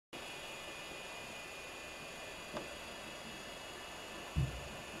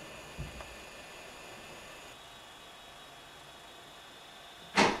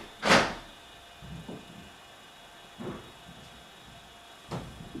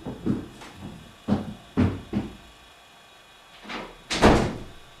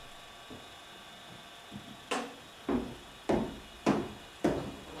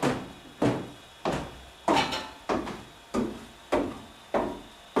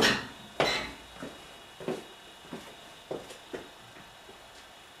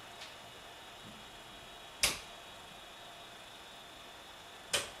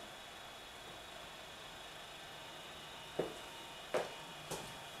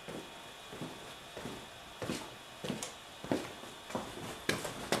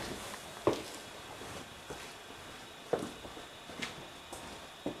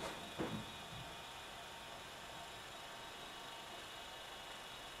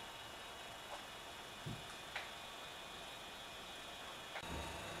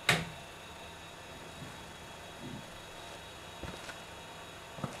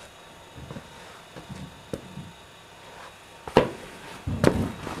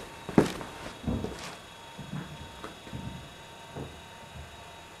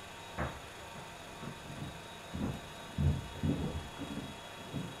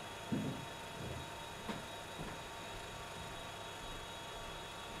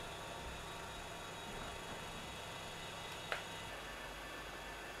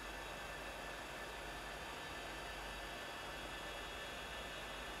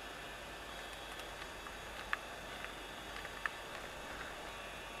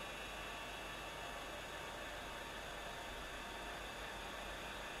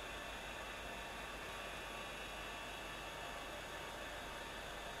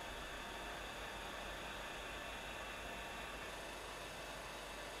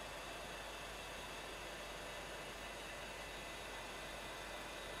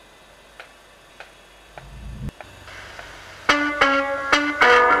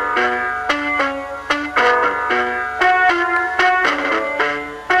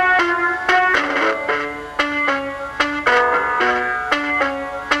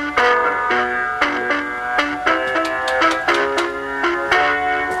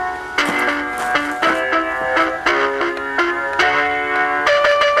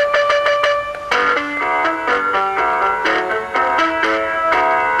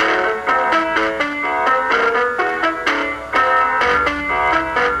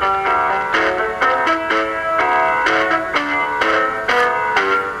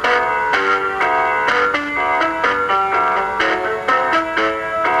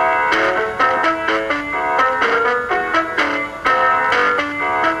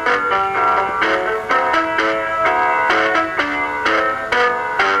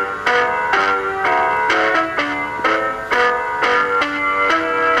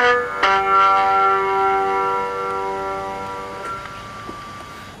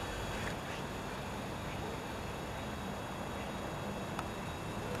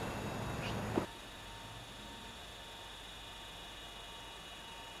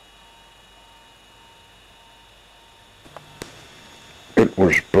It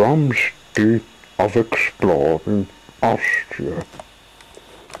was Brum's day of exploring Austria.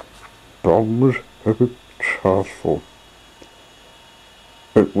 Brum was a bit cheerful.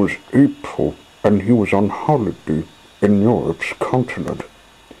 It was April and he was on holiday in Europe's continent.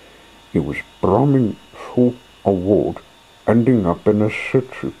 He was brumming full a ward, ending up in a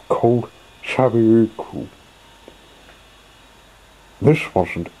city called Sarajevo. This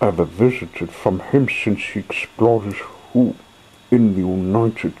wasn't ever visited from him since he explored his home in the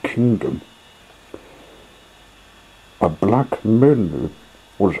United Kingdom. A black man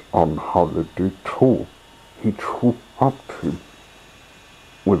was on holiday too. He drew up to him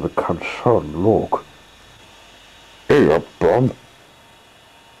with a concerned look. "Hey up, Brum.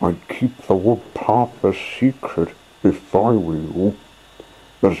 I'd keep the wood path a secret if I were you.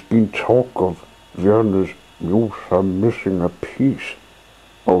 There's been talk of Vienna's museum missing a piece.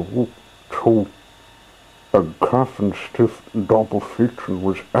 A rook told a Grafenstift double feature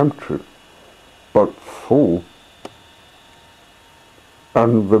was empty, but full,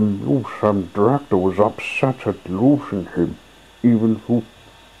 and the museum director was upset at losing him, even who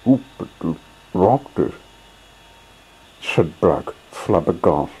rocked it," said Black,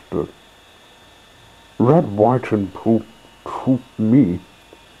 flabbergasted. "Red, white, and blue to me.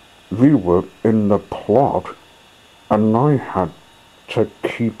 We were in the plot, and I had to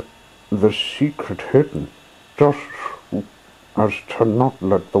keep the secret hidden, just as to not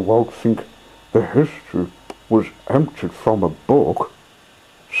let the world think the history was emptied from a book,"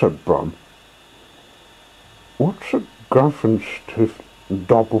 said Brum. "What's a Grafenstift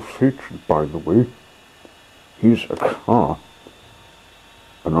double feature, by the way?" "He's a car,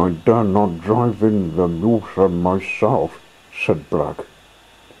 and I dare not drive in the museum myself," said Black.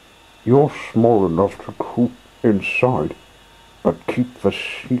 "You're small enough to coop inside, but keep the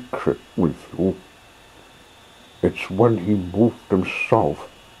secret with you. It's when he moved himself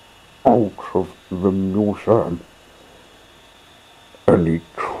out of the museum and he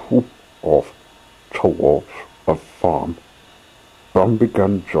trooped off towards a farm. Brum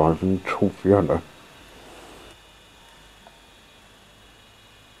began driving to Vienna.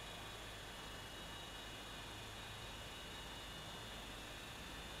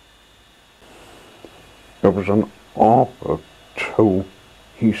 There was an arbor too.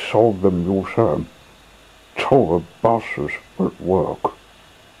 He saw the museum. Tour buses at work.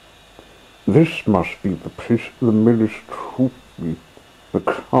 "This must be the place the millers took me. The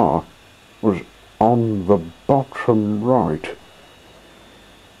car was on the bottom right."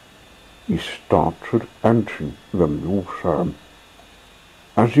 He started entering the museum.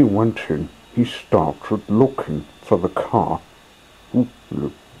 As he went in, he started looking for the car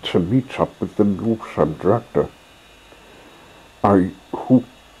to meet up with the museum director. "I hope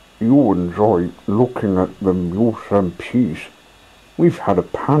you enjoy looking at the museum piece. We've had a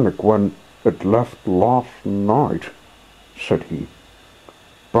panic when it left last night," said he.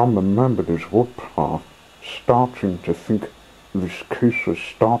 Brum remembered his woodpath, starting to think this case was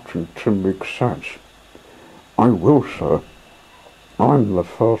starting to make sense. "I will, sir. I'm the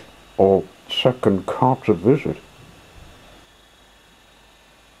first or second car to visit."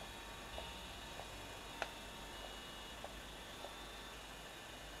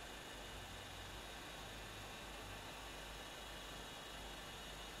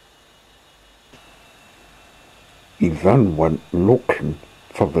 He then went looking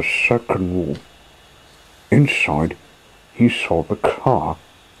for the second room. Inside, he saw the car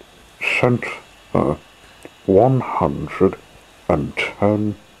sent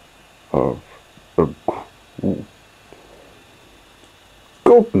 110 of the crew.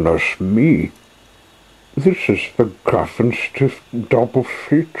 "Goodness me! This is the Grafenstift double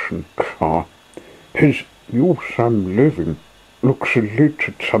feature car. His museum living looks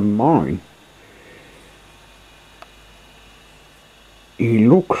related to mine. He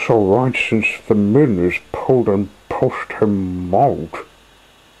looks alright since the millers pulled and pushed him out."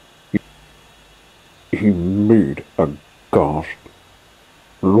 He made a gasp,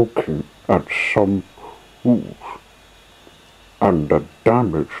 looking at some hooves and a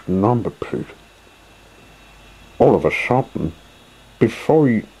damaged number plate. All of a sudden, before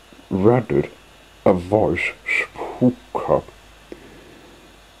he read it, a voice spoke up.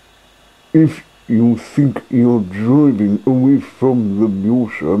 "If you think you're driving away from the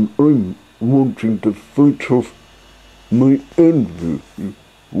museum, I'm wanting to fight off my envy."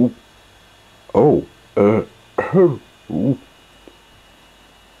 "Oh, hello,"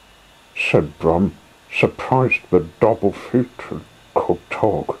 said Brum, surprised the double feature could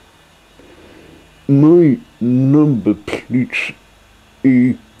talk. "My number plate's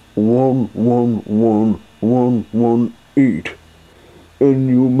A111118. and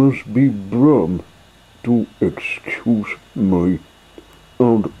you must be Brum. Do excuse me,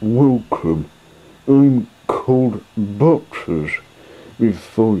 and welcome. I'm called Boxers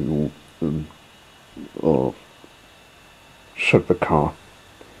before you, uh, said the car.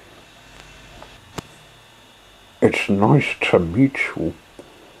 It's nice to meet you.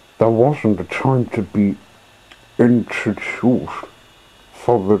 There wasn't a time to be introduced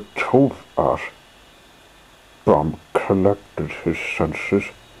for the two of us. Brum collected his senses.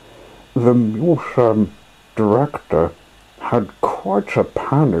 The museum director had quite a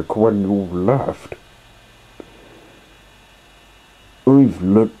panic when you left. I've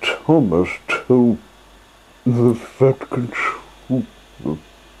let Thomas tell the vet controller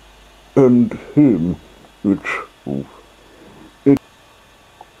and him the truth.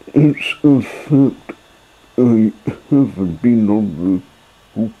 It's a fact I haven't been on the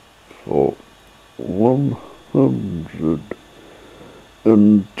hook for 110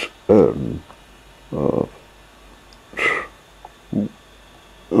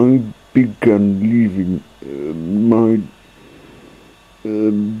 I began leaving my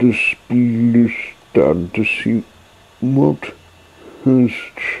display stand to see what has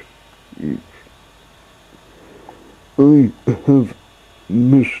changed. I have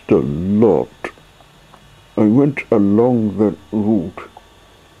missed a lot. I went along that route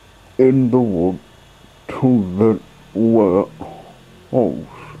in the wood to that warehouse,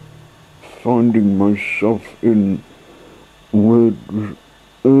 finding myself in wherever.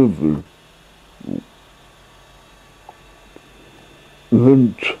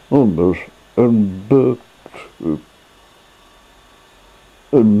 Then Thomas and Bert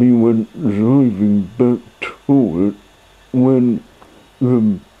and me went driving back to it when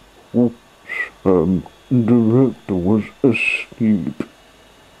the director was asleep,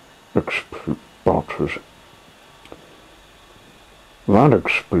 explained Barters. That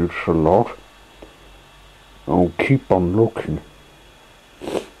explains a lot. I'll keep on looking.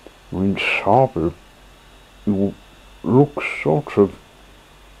 I'm sorry. You look sort of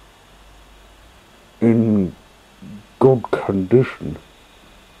in good condition.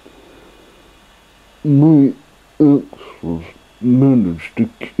 My axles managed to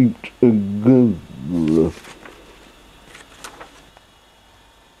keep together.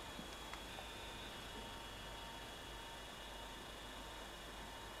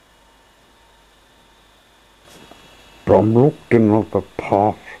 Brum looked in other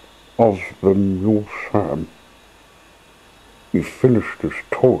parts of the museum. He finished his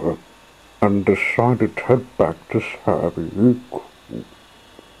tour and decided to head back to Sarajevo,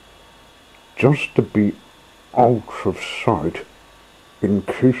 just to be out of sight in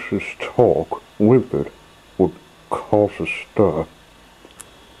case his talk with it would cause a stir.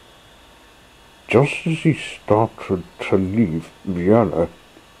 Just as he started to leave Vienna,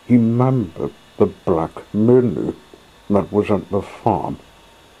 he remembered the black menu that was at the farm.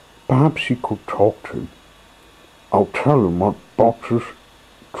 Perhaps he could talk to him. I'll tell him what boxes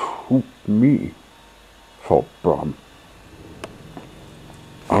took me, thought Brum.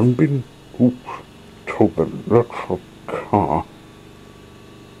 Unbeknownst to the little car,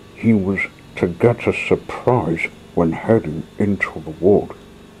 he was to get a surprise when heading into the wood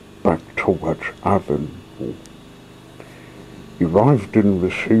back towards Avenue. He arrived in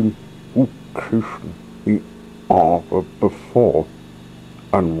the same location the hour before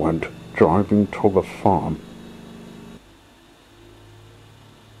and went driving to the farm.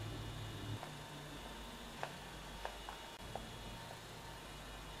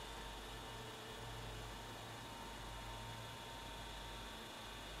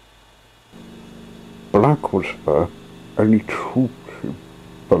 Black was there, and he told him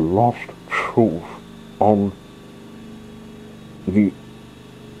the lost truth on the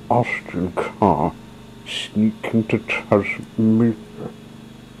Austrian car sneaking to Tasmania.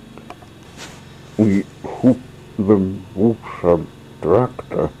 We hoped the museum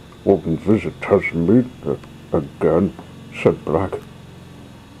director wouldn't visit Tasmania again, said Black.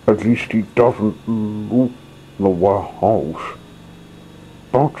 At least he doesn't loot the warehouse.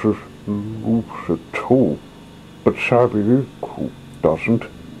 Boxers lose it too, but Sarajevo doesn't.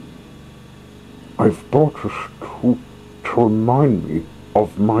 I've bought a scoop to remind me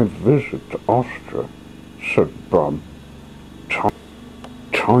of my visit to Austria, said Brum.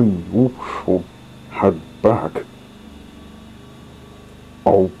 Time you should head back.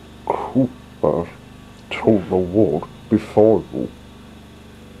 I'll Cooper to the wood before you.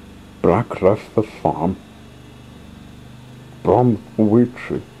 Black left the farm. Brum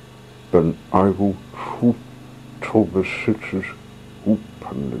waited. Then I will shoot to the city's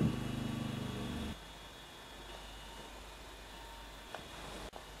opening.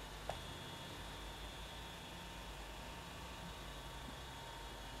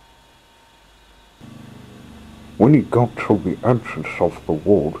 When he got to the entrance of the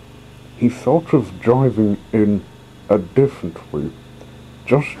ward, he thought of driving in a different way,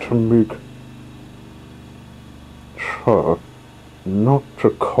 just to make sure not to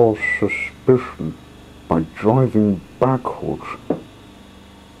cause suspicion by driving backwards.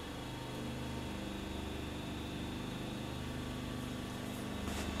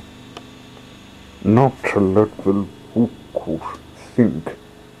 Not to let the locals think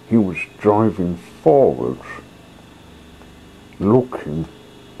he was driving forwards, looking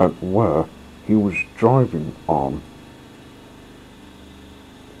at where he was driving on.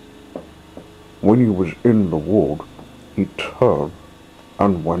 When he was in the ward, he turned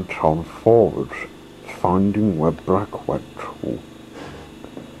and went on forwards, finding where Black went to.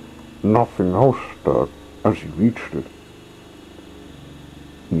 Nothing else stirred as he reached it.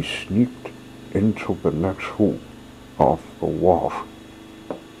 He sneaked into the next hall of the wharf